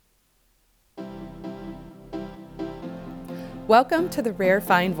Welcome to the Rare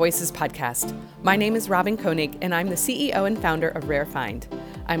Find Voices podcast. My name is Robin Koenig, and I'm the CEO and founder of Rare Find.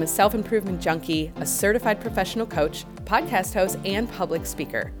 I'm a self-improvement junkie, a certified professional coach, podcast host, and public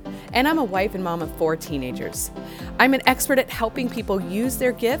speaker. And I'm a wife and mom of 4 teenagers. I'm an expert at helping people use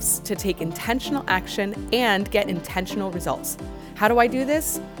their gifts to take intentional action and get intentional results. How do I do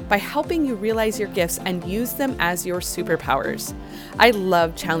this? By helping you realize your gifts and use them as your superpowers. I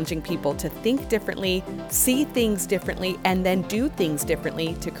love challenging people to think differently, see things differently, and then do things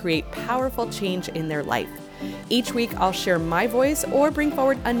differently to create powerful change in their life. Each week, I'll share my voice or bring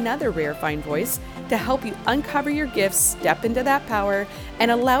forward another Rare Find voice to help you uncover your gifts, step into that power,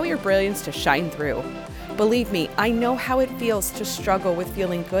 and allow your brilliance to shine through. Believe me, I know how it feels to struggle with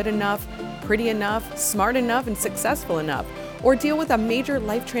feeling good enough, pretty enough, smart enough, and successful enough, or deal with a major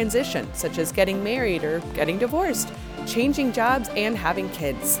life transition, such as getting married or getting divorced, changing jobs, and having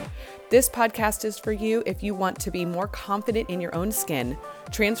kids. This podcast is for you if you want to be more confident in your own skin,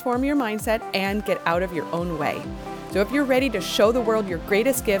 transform your mindset, and get out of your own way. So if you're ready to show the world your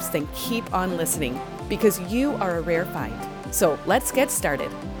greatest gifts, then keep on listening, because you are a rare find. So let's get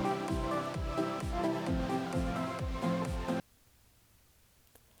started.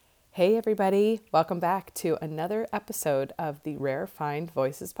 Hey everybody, welcome back to another episode of the Rare Find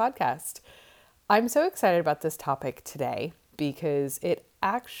Voices podcast. I'm so excited about this topic today because it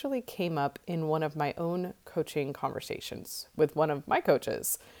actually came up in one of my own coaching conversations with one of my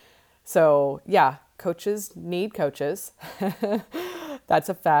coaches. So yeah, coaches need coaches. That's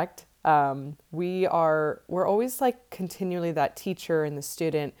a fact. We're always like continually that teacher and the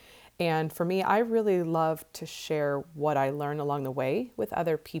student. And for me, I really love to share what I learn along the way with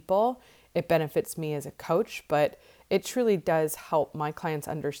other people. It benefits me as a coach, but it truly does help my clients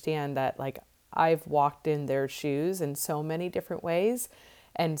understand that like I've walked in their shoes in so many different ways.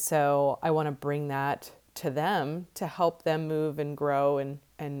 And so I want to bring that to them to help them move and grow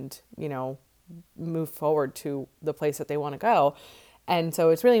and move forward to the place that they want to go. And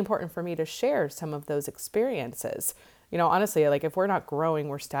so it's really important for me to share some of those experiences. Honestly, like if we're not growing,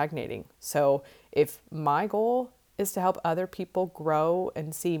 we're stagnating. So if my goal is to help other people grow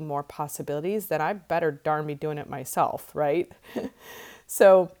and see more possibilities, then I better darn be doing it myself, right?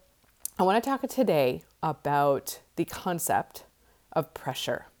 So I want to talk today about the concept of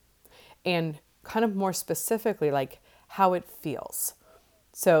pressure and kind of more specifically, like how it feels.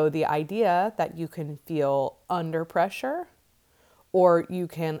 So the idea that you can feel under pressure or you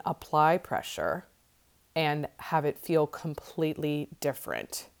can apply pressure and have it feel completely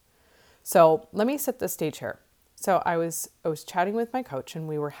different. So let me set the stage here. So I was chatting with my coach and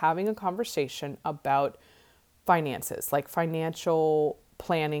we were having a conversation about finances, like financial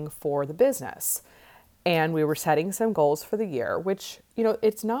planning for the business. And we were setting some goals for the year, which,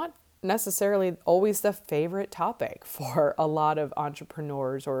 it's not necessarily always the favorite topic for a lot of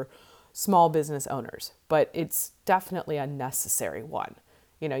entrepreneurs or small business owners, but it's definitely a necessary one.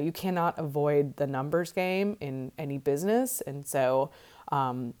 You cannot avoid the numbers game in any business. And so,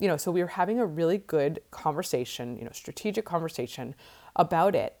 so we were having a really good conversation, strategic conversation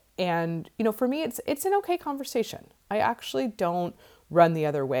about it. And, for me, it's an okay conversation. I actually don't run the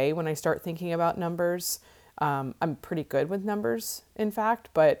other way when I start thinking about numbers. I'm pretty good with numbers, in fact,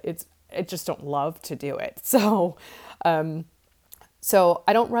 but I just don't love to do it. So I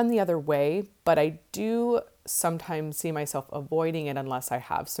don't run the other way, but I do sometimes see myself avoiding it unless I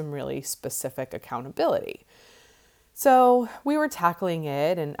have some really specific accountability. So we were tackling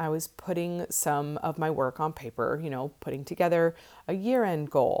it and I was putting some of my work on paper, putting together a year-end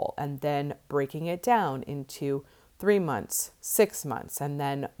goal and then breaking it down into 3 months, 6 months, and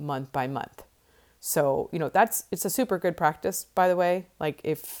then month by month. So, it's a super good practice, by the way. Like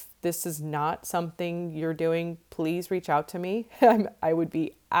if this is not something you're doing, please reach out to me. I would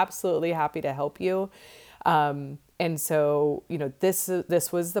be absolutely happy to help you. And so,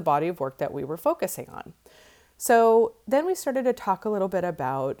 this was the body of work that we were focusing on. So then we started to talk a little bit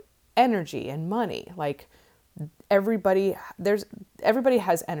about energy and money. Like everybody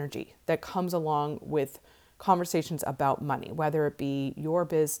has energy that comes along with conversations about money, whether it be your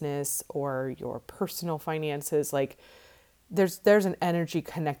business or your personal finances. Like there's an energy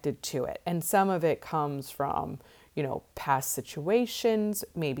connected to it. And some of it comes from, past situations,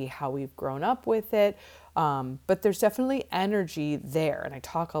 maybe how we've grown up with it. But there's definitely energy there. And I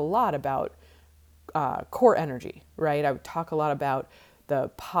talk a lot about core energy, right? I would talk a lot about the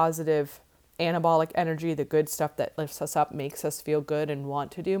positive anabolic energy, the good stuff that lifts us up, makes us feel good and want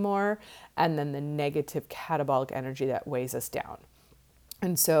to do more. And then the negative catabolic energy that weighs us down.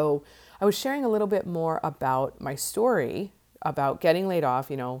 And so I was sharing a little bit more about my story about getting laid off,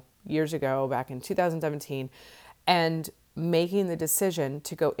 years ago, back in 2017. And making the decision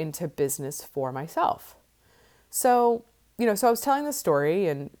to go into business for myself. So, so I was telling the story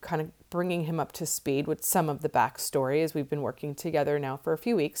and kind of bringing him up to speed with some of the backstory as we've been working together now for a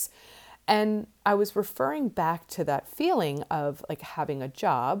few weeks. And I was referring back to that feeling of like having a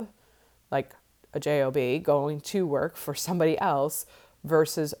job, like a job, going to work for somebody else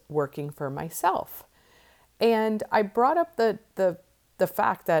versus working for myself. And I brought up the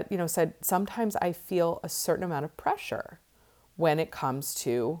fact that, said sometimes I feel a certain amount of pressure when it comes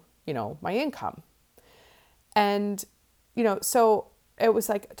to, my income. And, so it was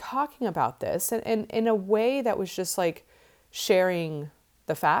like talking about this and in a way that was just like sharing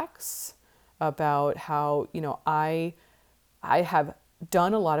the facts about how, I have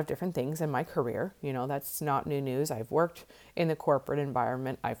done a lot of different things in my career. That's not new news. I've worked in the corporate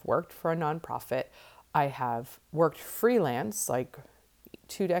environment. I've worked for a nonprofit. I have worked freelance like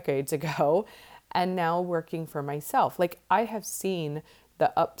 2 decades ago and now working for myself. Like I have seen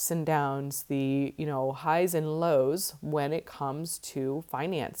the ups and downs, the, highs and lows when it comes to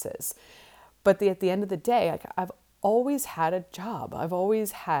finances. But at the end of the day, like I've always had a job. I've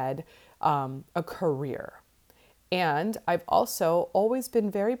always had a career. And I've also always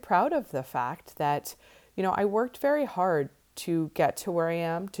been very proud of the fact that, I worked very hard to get to where I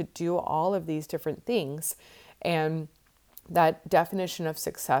am, to do all of these different things. And that definition of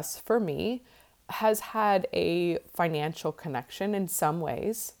success for me has had a financial connection in some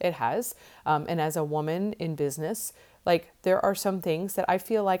ways. It has. And as a woman in business, like there are some things that I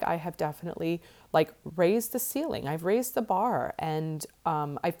feel like I have definitely like raised the ceiling. I've raised the bar and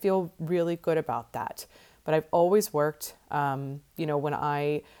I feel really good about that. But I've always worked, when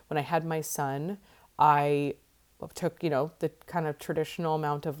I had my son, I took, the kind of traditional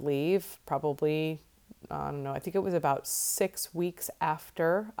amount of leave, probably, I don't know, I think it was about 6 weeks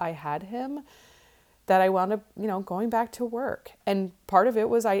after I had him that I wound up, going back to work. And part of it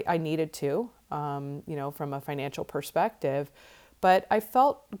was I needed to, from a financial perspective, but I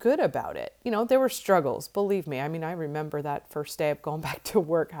felt good about it. There were struggles, believe me. I mean, I remember that first day of going back to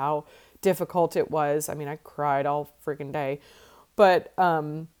work, how difficult it was. I mean, I cried all freaking day. But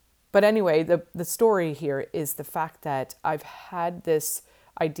anyway, the story here is the fact that I've had this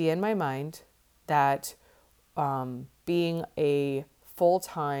idea in my mind that being a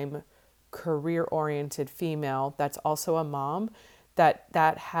full-time career-oriented female that's also a mom,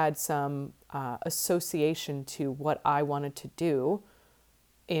 that had some association to what I wanted to do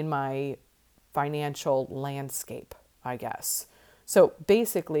in my financial landscape, I guess. So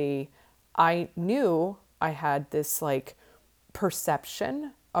basically, I knew I had this like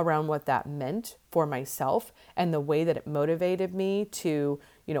perception around what that meant for myself and the way that it motivated me to,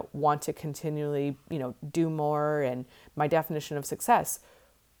 want to continually, do more and my definition of success.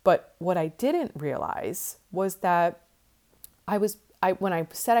 But what I didn't realize was that when I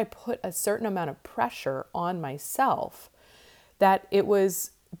said I put a certain amount of pressure on myself, that it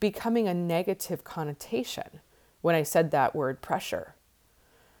was becoming a negative connotation when I said that word pressure.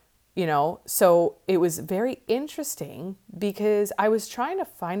 So it was very interesting because I was trying to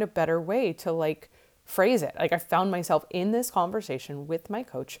find a better way to like phrase it. Like I found myself in this conversation with my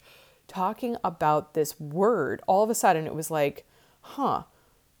coach talking about this word. All of a sudden it was like,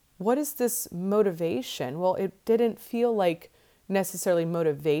 what is this motivation? Well, it didn't feel like necessarily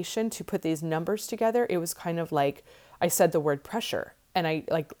motivation to put these numbers together. It was kind of like I said the word pressure and I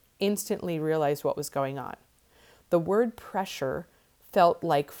like instantly realized what was going on. The word pressure felt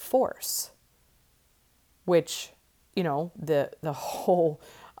like force, which, the whole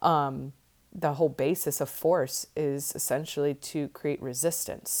basis of force is essentially to create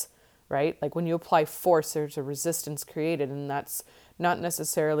resistance, right? Like when you apply force, there's a resistance created, and that's not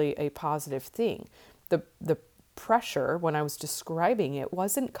necessarily a positive thing. The pressure, when I was describing it,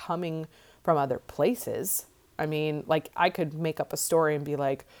 wasn't coming from other places. I mean, like I could make up a story and be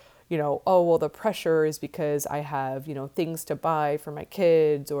like, oh, well, the pressure is because I have, things to buy for my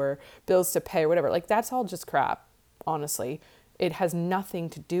kids or bills to pay or whatever. Like that's all just crap, honestly. It has nothing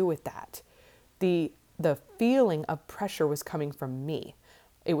to do with that. The feeling of pressure was coming from me.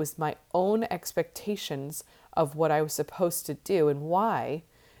 It was my own expectations of what I was supposed to do and why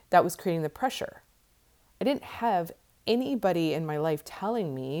that was creating the pressure. I didn't have anybody in my life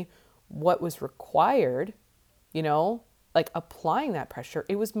telling me what was required, like applying that pressure.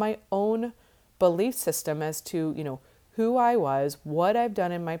 It was my own belief system as to, who I was, what I've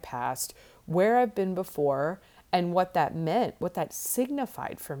done in my past, where I've been before, and what that meant, what that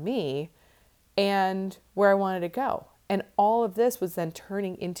signified for me, and where I wanted to go. And all of this was then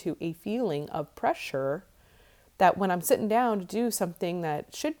turning into a feeling of pressure that when I'm sitting down to do something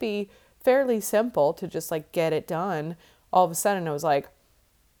that should be fairly simple to just like get it done, all of a sudden I was like,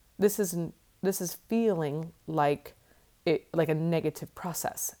 this is feeling like like a negative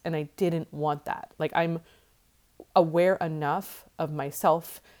process. And I didn't want that. Like, I'm aware enough of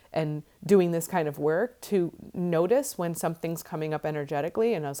myself and doing this kind of work to notice when something's coming up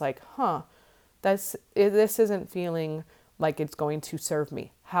energetically. And I was like, this isn't feeling like it's going to serve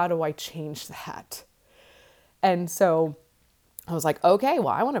me. How do I change that? And so I was like, okay,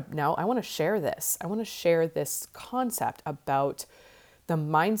 well, I want to share this. I want to share this concept about the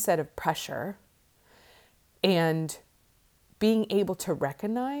mindset of pressure and being able to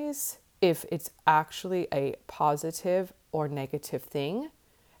recognize if it's actually a positive or negative thing,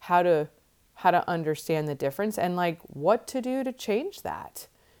 how to understand the difference, and like what to do to change that,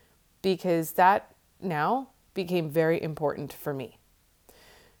 because that now became very important for me.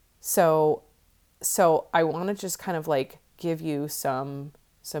 So I want to just kind of like give you some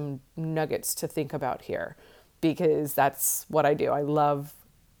nuggets to think about here, because that's what I do. I love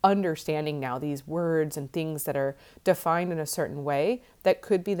understanding now these words and things that are defined in a certain way that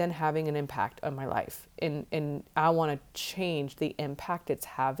could be then having an impact on my life. And I want to change the impact it's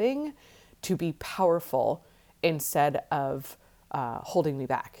having to be powerful instead of holding me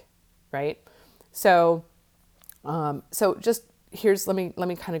back, right? So just let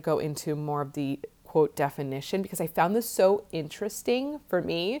me kind of go into more of the quote definition, because I found this so interesting for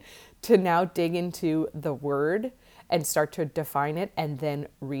me to now dig into the word and start to define it and then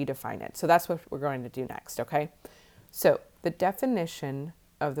redefine it. So that's what we're going to do next, okay? So the definition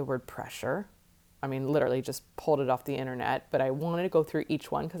of the word pressure, I mean, literally just pulled it off the internet, but I wanted to go through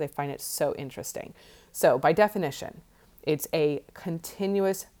each one because I find it so interesting. So by definition, it's a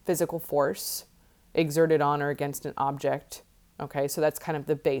continuous physical force exerted on or against an object. Okay, so that's kind of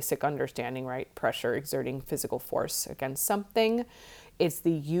the basic understanding, right? Pressure, exerting physical force against something. It's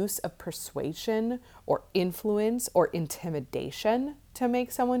the use of persuasion or influence or intimidation to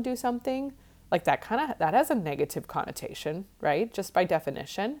make someone do something. Like that has a negative connotation, right? Just by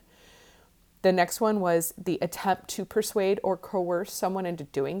definition. The next one was the attempt to persuade or coerce someone into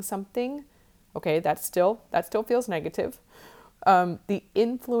doing something. Okay, that still feels negative. The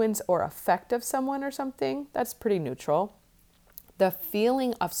influence or effect of someone or something, that's pretty neutral. The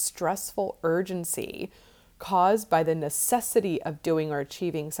feeling of stressful urgency caused by the necessity of doing or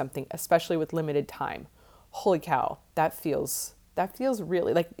achieving something, especially with limited time. Holy cow, that feels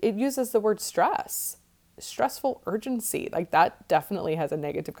really like it uses the word stress. Stressful urgency, like that definitely has a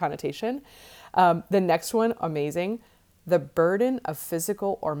negative connotation. The next one, amazing. The burden of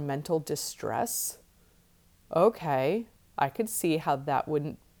physical or mental distress. Okay, I could see how that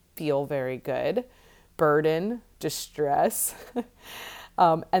wouldn't feel very good. Burden, distress.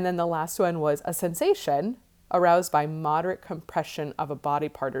 And then the last one was a sensation aroused by moderate compression of a body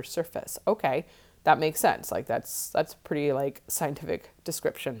part or surface. Okay, that makes sense. Like that's pretty like scientific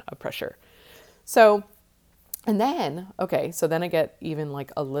description of pressure. So, and then, okay, so then I get even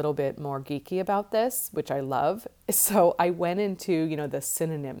like a little bit more geeky about this, which I love. So I went into, the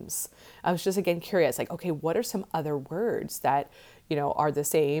synonyms. I was just again curious, like, okay, what are some other words that, are the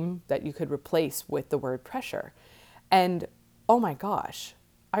same that you could replace with the word pressure? And oh my gosh,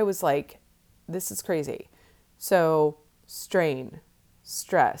 I was like, this is crazy. So strain,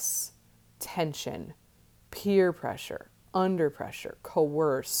 stress, tension, peer pressure, under pressure,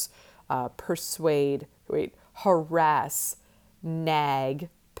 coerce, persuade, harass, nag,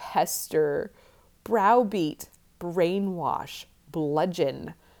 pester, browbeat, brainwash,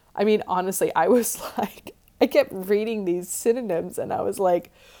 bludgeon. I mean, honestly, I was like, I kept reading these synonyms and I was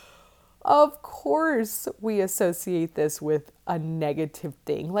like, of course we associate this with a negative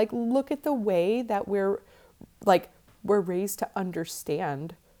thing. Like, look at the way that we're raised to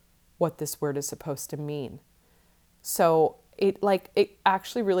understand what this word is supposed to mean. So it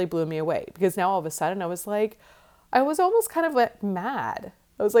actually really blew me away, because now all of a sudden I was almost kind of like mad.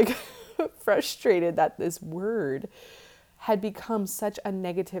 I was like frustrated that this word had become such a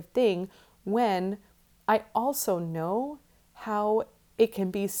negative thing I also know how it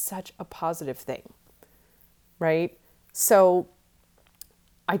can be such a positive thing, right? So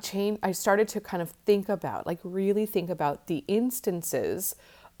I started to kind of really think about the instances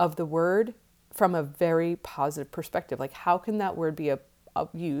of the word from a very positive perspective. Like, how can that word be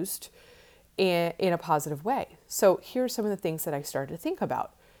used in a positive way? So here's some of the things that I started to think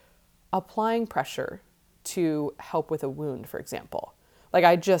about. Applying pressure to help with a wound, for example. Like,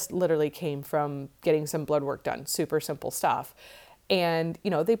 I just literally came from getting some blood work done, super simple stuff. And,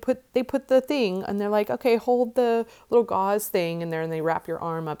 they put the thing and they're like, okay, hold the little gauze thing in there, and they wrap your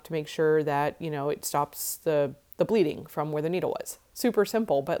arm up to make sure that, it stops the the bleeding from where the needle was. Super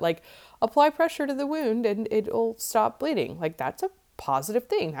simple, but like apply pressure to the wound and it'll stop bleeding. Like that's a positive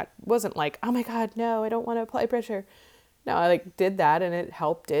thing. That wasn't like, oh my God, no, I don't want to apply pressure. No, I like did that and it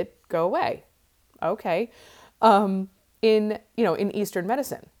helped it go away. Okay. In Eastern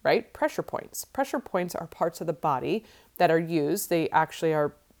medicine, right? Pressure points. Pressure points are parts of the body that are used. They actually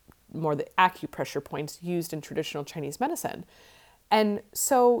are more the acupressure points used in traditional Chinese medicine. And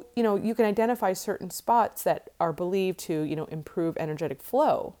so, you can identify certain spots that are believed to, improve energetic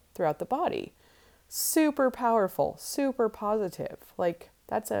flow throughout the body. Super powerful, super positive. Like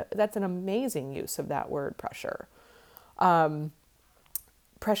that's an amazing use of that word pressure.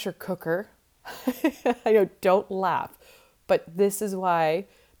 Pressure cooker. I know, don't laugh, but this is why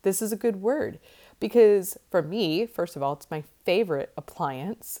this is a good word, because for me, first of all, it's my favorite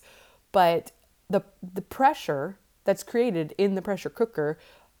appliance, but the pressure that's created in the pressure cooker,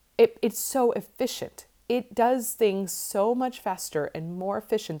 it's so efficient. It does things so much faster and more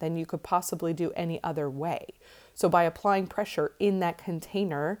efficient than you could possibly do any other way. So by applying pressure in that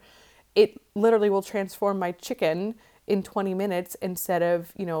container, it literally will transform my chicken in 20 minutes instead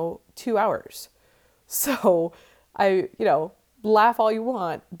of, 2 hours. So I, laugh all you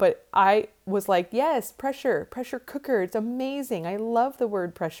want, but I was like, yes, pressure cooker. It's amazing. I love the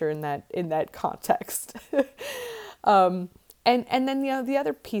word pressure in that context. And then, the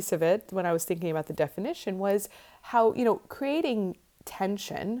other piece of it when I was thinking about the definition was how, creating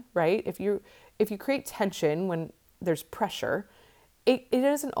tension, right? If you create tension when there's pressure, it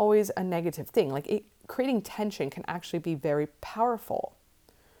isn't always a negative thing. Like creating tension can actually be very powerful,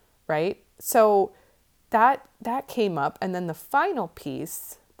 right? So that came up. And then the final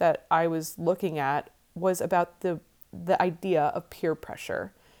piece that I was looking at was about the idea of peer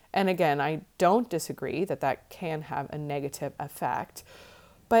pressure. And again, I don't disagree that can have a negative effect,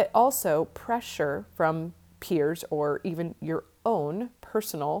 but also pressure from peers or even your own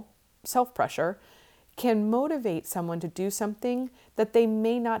personal self-pressure can motivate someone to do something that they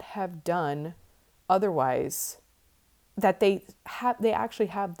may not have done otherwise, that they actually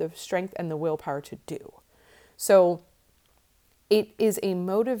have the strength and the willpower to do. So it is a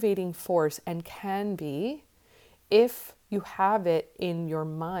motivating force and can be, if you have it in your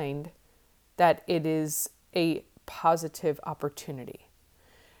mind that it is a positive opportunity.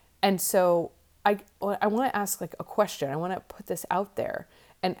 And so I want to ask like a question. I want to put this out there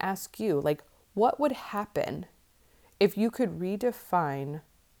and ask you, like, what would happen if you could redefine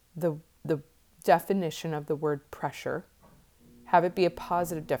the definition of the word pressure, have it be a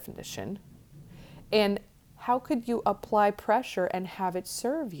positive definition, and how could you apply pressure and have it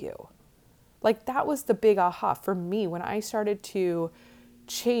serve you? Like that was the big aha for me when I started to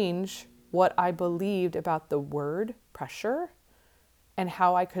change what I believed about the word pressure and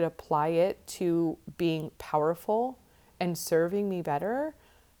how I could apply it to being powerful and serving me better.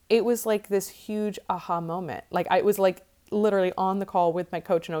 It was like this huge aha moment. Like I was like literally on the call with my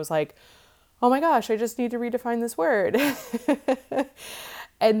coach and I was like, oh my gosh, I just need to redefine this word.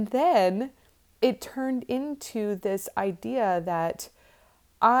 And then it turned into this idea that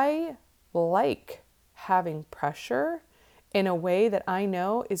I like having pressure in a way that I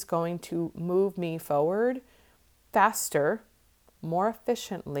know is going to move me forward faster, more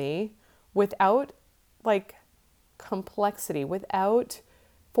efficiently, without like complexity, without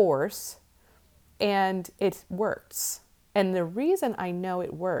force, and it works. And the reason I know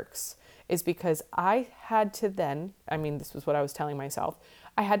it works is because I had to then, this was what I was telling myself,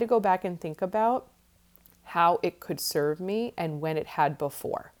 I had to go back and think about how it could serve me and when it had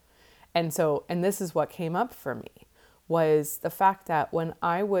before. And this is what came up for me, was the fact that when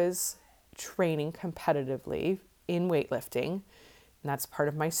I was training competitively in weightlifting, and that's part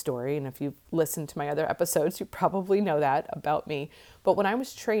of my story, and if you've listened to my other episodes, you probably know that about me. But when I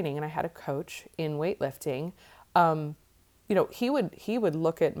was training and I had a coach in weightlifting, he would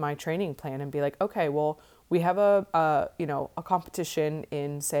look at my training plan and be like, okay, well, we have a competition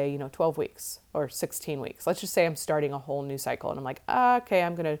in say, 12 weeks or 16 weeks. Let's just say I'm starting a whole new cycle and I'm like, okay,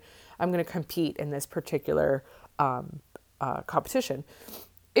 I'm going to compete in this particular competition.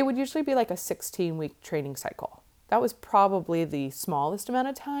 It would usually be like a 16-week training cycle. That was probably the smallest amount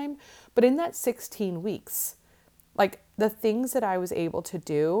of time, but in that 16 weeks, like the things that I was able to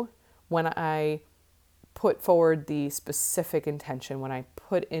do when I put forward the specific intention, when I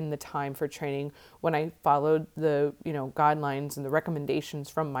put in the time for training, when I followed the, guidelines and the recommendations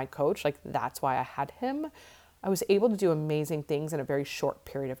from my coach, like that's why I had him, I was able to do amazing things in a very short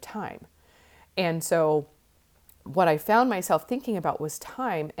period of time. And so what I found myself thinking about was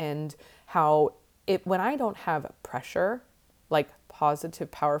time and how when I don't have pressure, like positive,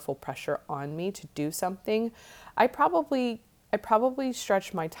 powerful pressure on me to do something, I probably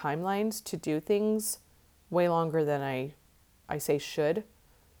stretch my timelines to do things way longer than I say should.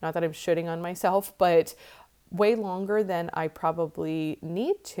 Not that I'm shoulding on myself, but way longer than I probably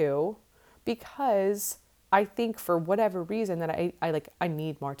need to, because I think for whatever reason that I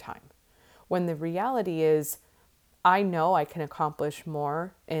need more time. When the reality is, I know I can accomplish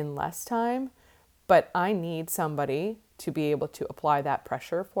more in less time, but I need somebody to be able to apply that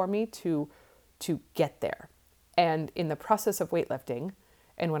pressure for me to get there. And in the process of weightlifting,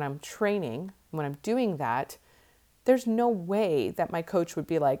 and when I'm training, when I'm doing that, there's no way that my coach would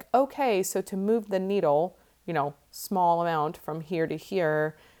be like, okay, so to move the needle, small amount from here to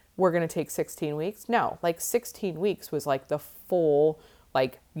here, we're going to take 16 weeks. No, like 16 weeks was like the full,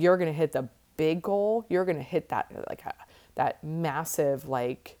 like you're going to hit the big goal. You're going to hit that, like that massive,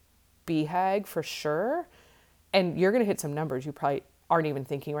 like BHAG for sure. And you're going to hit some numbers you probably aren't even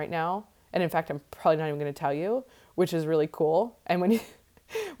thinking right now. And in fact, I'm probably not even going to tell you, which is really cool. And when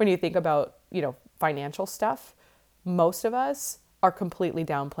you think about, financial stuff, most of us are completely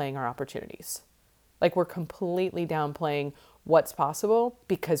downplaying our opportunities. Like we're completely downplaying what's possible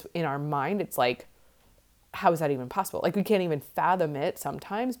because in our mind, it's like, how is that even possible? Like we can't even fathom it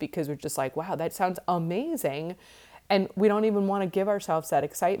sometimes because we're just like, wow, that sounds amazing. And we don't even want to give ourselves that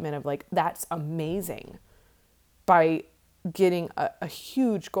excitement of like, that's amazing, by getting a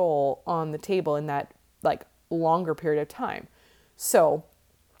huge goal on the table in that like longer period of time. So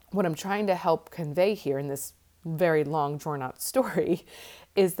what I'm trying to help convey here in this very long drawn out story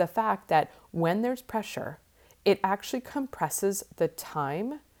is the fact that when there's pressure, it actually compresses the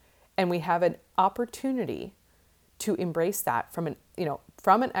time, and we have an opportunity to embrace that from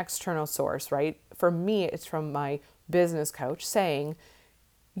an external source, right? For me, it's from my business coach saying,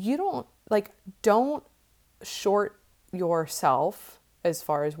 don't short yourself as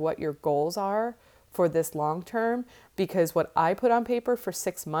far as what your goals are for this long term, because what I put on paper for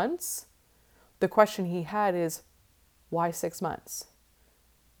 6 months, the question he had is, why 6 months?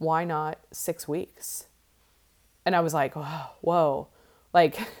 Why not 6 weeks? And I was like, oh, whoa.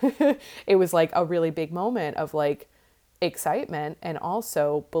 Like it was like a really big moment of like excitement and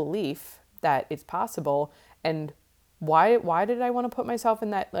also belief that it's possible. And why did I want to put myself in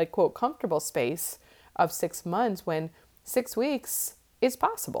that like quote comfortable space of 6 months when 6 weeks is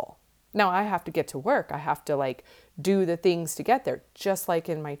possible? Now I have to get to work. I have to like do the things to get there, just like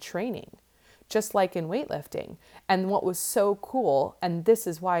in my training, just like in weightlifting. And what was so cool, and this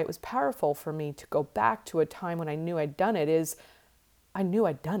is why it was powerful for me to go back to a time when I knew I'd done it, is I knew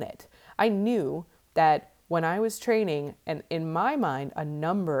I'd done it. I knew that when I was training, and in my mind, a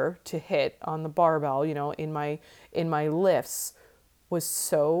number to hit on the barbell, in my lifts was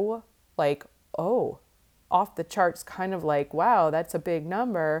so like, oh, off the charts, kind of like, wow, that's a big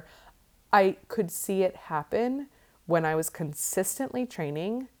number. I could see it happen when I was consistently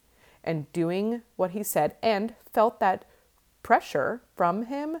training and doing what he said, and felt that pressure from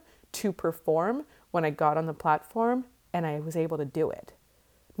him to perform when I got on the platform, and I was able to do it.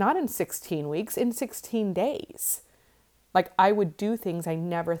 Not in 16 weeks, in 16 days. Like I would do things I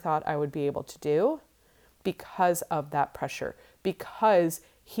never thought I would be able to do because of that pressure, because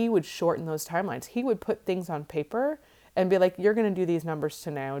he would shorten those timelines. He would put things on paper and be like, you're going to do these numbers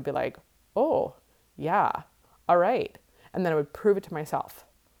today. I would be like, oh, yeah, all right. And then I would prove it to myself.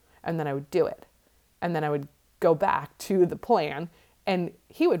 And then I would do it. And then I would go back to the plan, and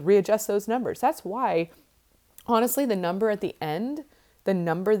he would readjust those numbers. That's why, honestly, the number at the end, the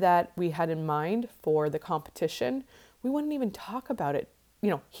number that we had in mind for the competition, we wouldn't even talk about it.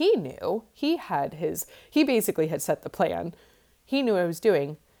 He knew, he basically had set the plan. He knew what I was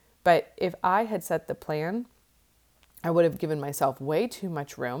doing. But if I had set the plan, I would have given myself way too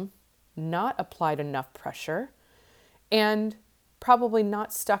much room, not applied enough pressure, and probably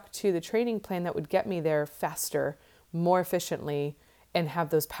not stuck to the training plan that would get me there faster, more efficiently, and have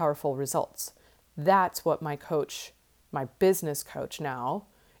those powerful results. That's what my coach, my business coach now,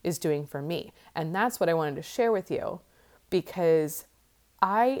 is doing for me. And that's what I wanted to share with you, because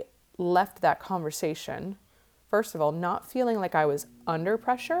I left that conversation, first of all, not feeling like I was under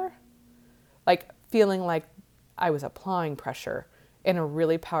pressure, like feeling like I was applying pressure in a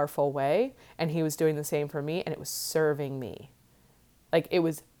really powerful way, and he was doing the same for me, and it was serving me. Like it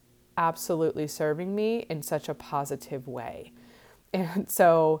was absolutely serving me in such a positive way. And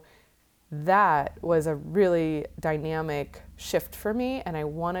so that was a really dynamic shift for me, and I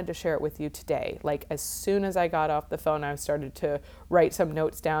wanted to share it with you today. Like as soon as I got off the phone, I started to write some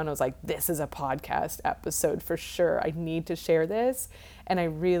notes down. I was like, this is a podcast episode for sure. I need to share this. And I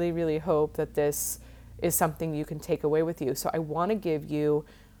really, really hope that this is something you can take away with you. So I want to give you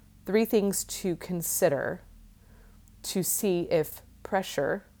 3 things to consider to see if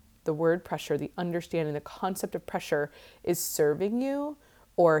pressure, the word pressure, the understanding, the concept of pressure is serving you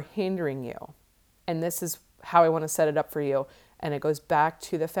or hindering you. And this is how I want to set it up for you. And it goes back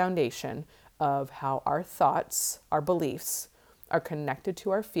to the foundation of how our thoughts, our beliefs are connected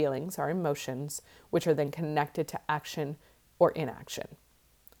to our feelings, our emotions, which are then connected to action or inaction.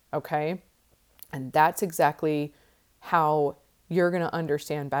 Okay? And that's exactly how you're going to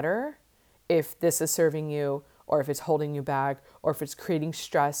understand better if this is serving you, or if it's holding you back, or if it's creating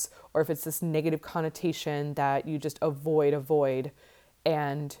stress, or if it's this negative connotation that you just avoid.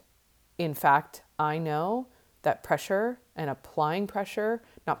 And in fact, I know that pressure and applying pressure,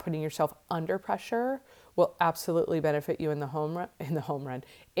 not putting yourself under pressure, will absolutely benefit you in the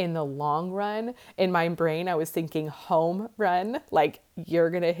long run. In my brain, I was thinking home run, like you're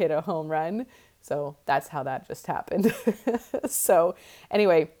going to hit a home run. So that's how that just happened. So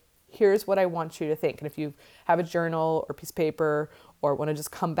anyway, here's what I want you to think. And if you have a journal or piece of paper or want to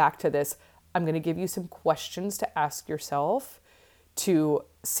just come back to this, I'm going to give you some questions to ask yourself to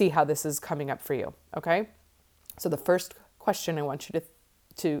see how this is coming up for you. Okay? So the first question I want you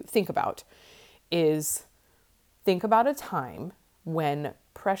to think about is, think about a time when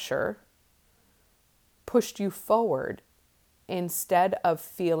pressure pushed you forward instead of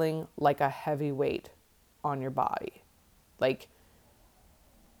feeling like a heavy weight on your body, like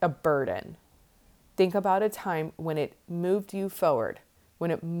a burden. Think about a time when it moved you forward,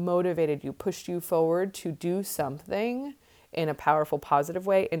 when it motivated you, pushed you forward to do something in a powerful, positive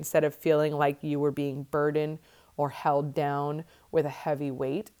way instead of feeling like you were being burdened or held down with a heavy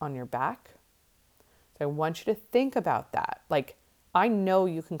weight on your back. So I want you to think about that. Like, I know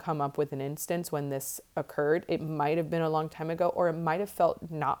you can come up with an instance when this occurred. It might have been a long time ago, or it might have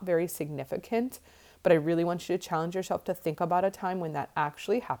felt not very significant, but I really want you to challenge yourself to think about a time when that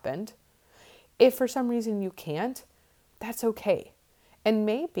actually happened. If for some reason you can't, that's okay. And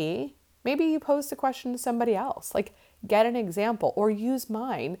maybe you pose the question to somebody else, like get an example or use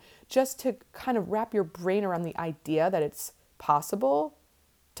mine just to kind of wrap your brain around the idea that it's possible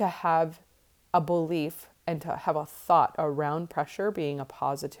to have a belief and to have a thought around pressure being a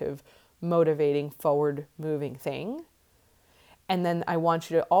positive, motivating, forward moving thing. And then I want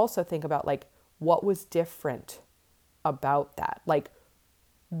you to also think about, like, what was different about that? Like,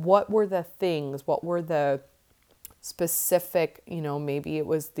 what were the things, what were the specific, maybe it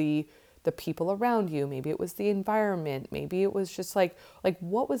was the people around you, maybe it was the environment, maybe it was just like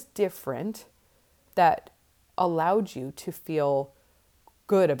what was different that allowed you to feel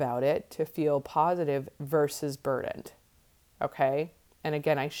good about it, to feel positive versus burdened. Okay? And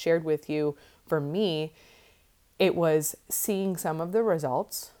again, I shared with you, for me, it was seeing some of the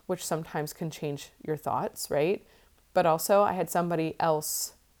results, which sometimes can change your thoughts, right? But also I had somebody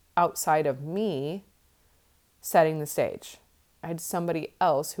else outside of me setting the stage. I had somebody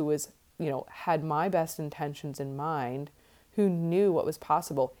else who was, had my best intentions in mind, who knew what was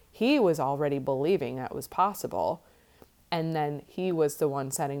possible. He was already believing that was possible. And then he was the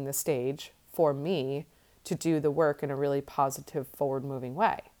one setting the stage for me to do the work in a really positive, forward-moving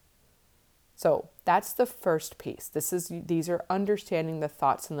way. So that's the first piece. These are understanding the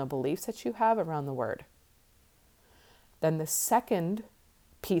thoughts and the beliefs that you have around the word. Then the second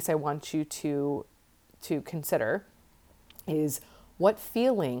piece I want you to consider is what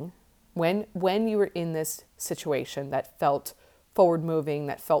feeling, when you were in this situation that felt forward-moving,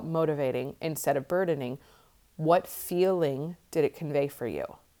 that felt motivating instead of burdening, what feeling did it convey for you?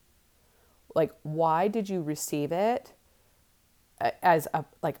 Like, why did you receive it as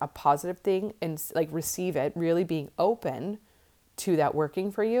a positive thing, and like receive it, really being open to that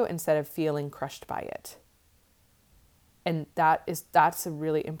working for you instead of feeling crushed by it? And that's a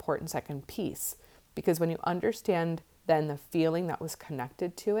really important second piece, because when you understand then the feeling that was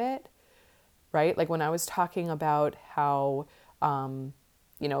connected to it, right? Like when I was talking about how,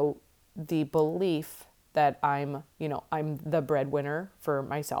 the belief that I'm the breadwinner for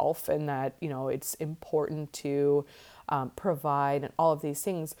myself, and that, it's important to provide and all of these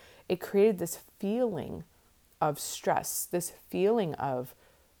things, it created this feeling of stress, this feeling of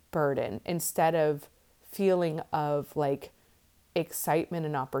burden, instead of feeling of like excitement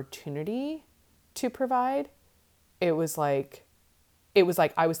and opportunity to provide. It was like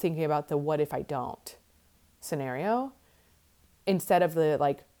I was thinking about the what if I don't scenario, instead of the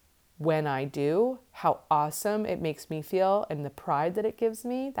like, when I do, how awesome it makes me feel and the pride that it gives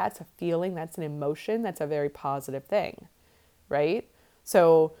me. That's a feeling, that's an emotion, that's a very positive thing, right?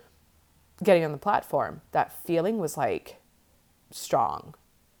 So getting on the platform, that feeling was like strong.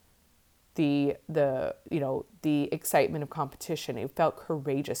 the excitement of competition. It felt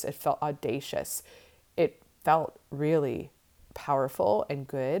courageous. It felt audacious. It felt really powerful and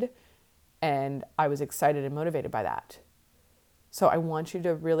good. And I was excited and motivated by that. So I want you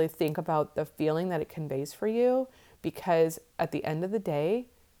to really think about the feeling that it conveys for you, because at the end of the day,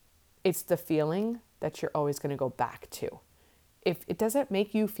 it's the feeling that you're always going to go back to. If it doesn't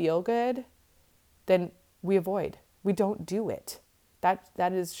make you feel good, then we avoid. We don't do it.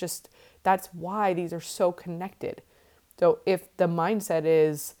 That's why these are so connected. So if the mindset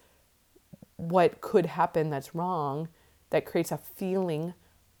is what could happen that's wrong, that creates a feeling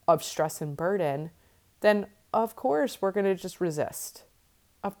of stress and burden, then of course we're going to just resist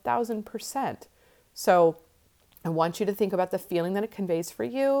 1,000%. So I want you to think about the feeling that it conveys for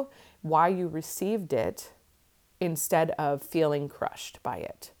you, why you received it, instead of feeling crushed by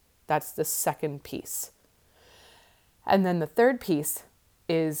it. That's the second piece. And then the third piece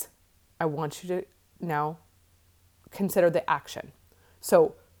is I want you to now consider the action.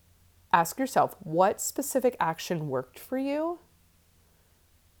 So ask yourself, what specific action worked for you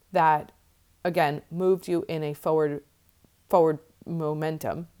that, again, moved you in a forward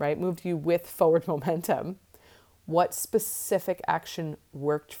momentum, right? Moved you with forward momentum. What specific action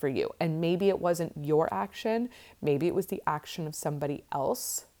worked for you? And maybe it wasn't your action. Maybe it was the action of somebody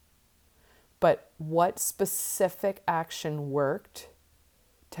else. But what specific action worked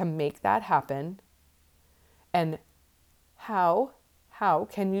to make that happen? And how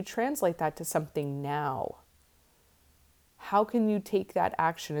can you translate that to something now? How can you take that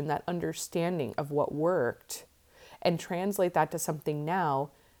action and that understanding of what worked and translate that to something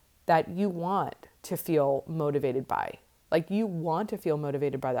now that you want to feel motivated by? Like, you want to feel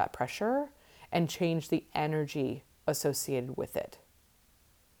motivated by that pressure and change the energy associated with it.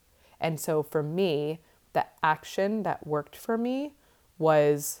 And so for me, the action that worked for me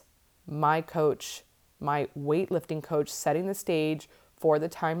was my coach, my weightlifting coach, setting the stage for the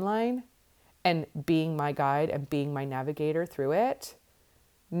timeline and being my guide and being my navigator through it,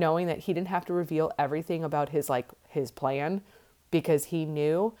 knowing that he didn't have to reveal everything about his plan, because he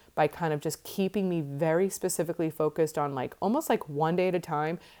knew, by kind of just keeping me very specifically focused on almost one day at a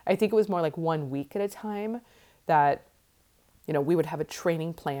time. I think it was more like 1 week at a time, that we would have a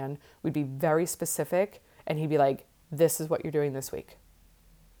training plan. We'd be very specific, and he'd be like, this is what you're doing this week.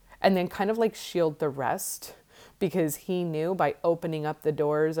 And then kind of shield the rest, because he knew by opening up the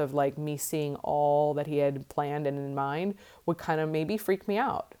doors of me seeing all that he had planned and in mind would kind of maybe freak me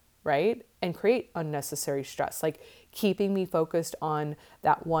out, right? And create unnecessary stress, keeping me focused on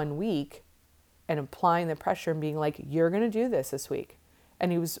that 1 week and applying the pressure and being like, you're going to do this week.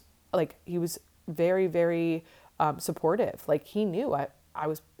 And he was very, very supportive. He knew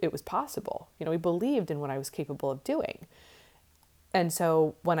it was possible. He believed in what I was capable of doing. And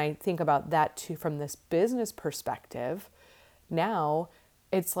so when I think about that too, from this business perspective, now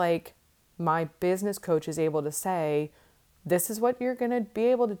it's like my business coach is able to say, this is what you're going to be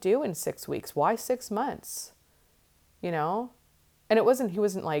able to do in 6 weeks. Why 6 months? And he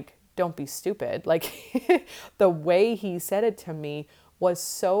wasn't like, don't be stupid. The way he said it to me was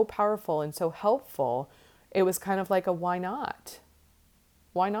so powerful and so helpful. It was kind of like a, why not?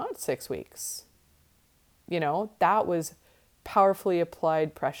 Why not 6 weeks? That was powerfully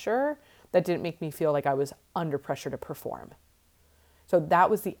applied pressure that didn't make me feel like I was under pressure to perform. So that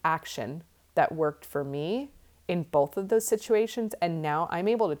was the action that worked for me in both of those situations. And now I'm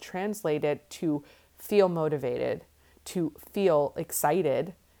able to translate it to feel motivated, to feel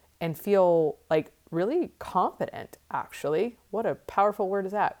excited, and feel really confident, actually. What a powerful word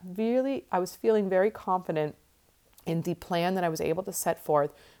is that? Really, I was feeling very confident in the plan that I was able to set forth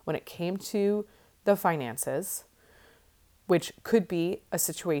when it came to the finances, which could be a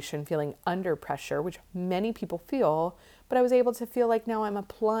situation feeling under pressure, which many people feel, but I was able to feel like now I'm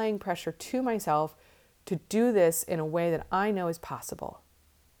applying pressure to myself to do this in a way that I know is possible.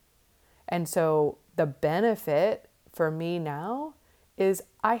 And so the benefit for me now is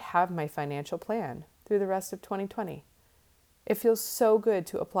I have my financial plan through the rest of 2020. It feels so good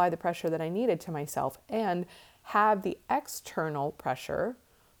to apply the pressure that I needed to myself and have the external pressure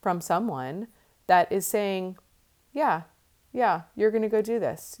from someone that is saying, yeah, you're going to go do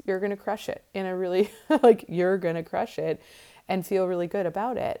this. You're going to crush it in a really, you're going to crush it and feel really good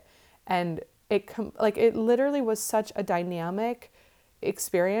about it. And it literally was such a dynamic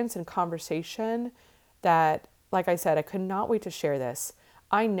experience and conversation that, like I said, I could not wait to share this.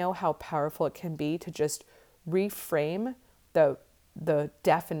 I know how powerful it can be to just reframe the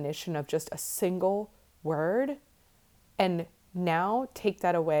definition of just a single word, and now take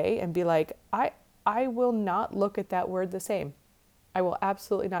that away and be like, I will not look at that word the same. I will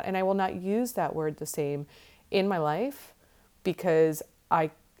absolutely not. And I will not use that word the same in my life because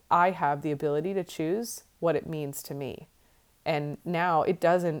I have the ability to choose what it means to me. And now it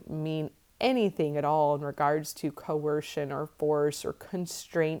doesn't mean anything at all in regards to coercion or force or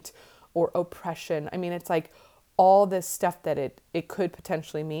constraint or oppression. I mean, it's like all this stuff that it could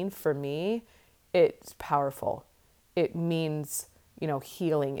potentially mean for me, it's powerful. It means,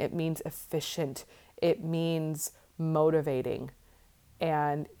 healing. It means efficient. It means motivating.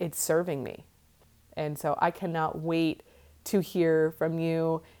 And it's serving me. And so I cannot wait to hear from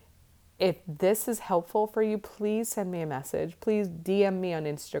you. If this is helpful for you, please send me a message. Please DM me on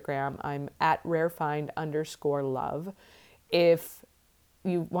Instagram. I'm at rarefind_love. If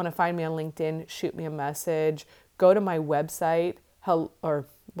you want to find me on LinkedIn, shoot me a message. Go to my website, or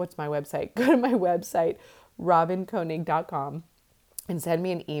what's my website? Go to my website, robinkoenig.com, and send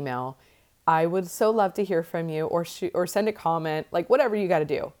me an email. I would so love to hear from you, or send a comment, like whatever you got to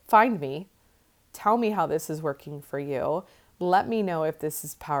do. Find me. Tell me how this is working for you. Let me know if this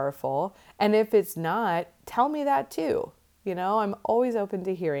is powerful. And if it's not, tell me that too. I'm always open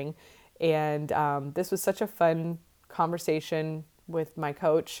to hearing. And this was such a fun conversation with my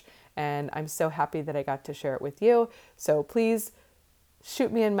coach. And I'm so happy that I got to share it with you. So please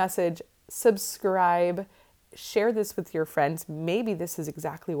shoot me a message, subscribe, share this with your friends. Maybe this is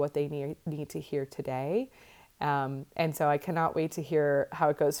exactly what they need to hear today. And so I cannot wait to hear how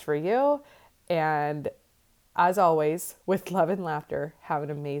it goes for you. And as always, with love and laughter, have an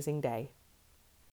amazing day.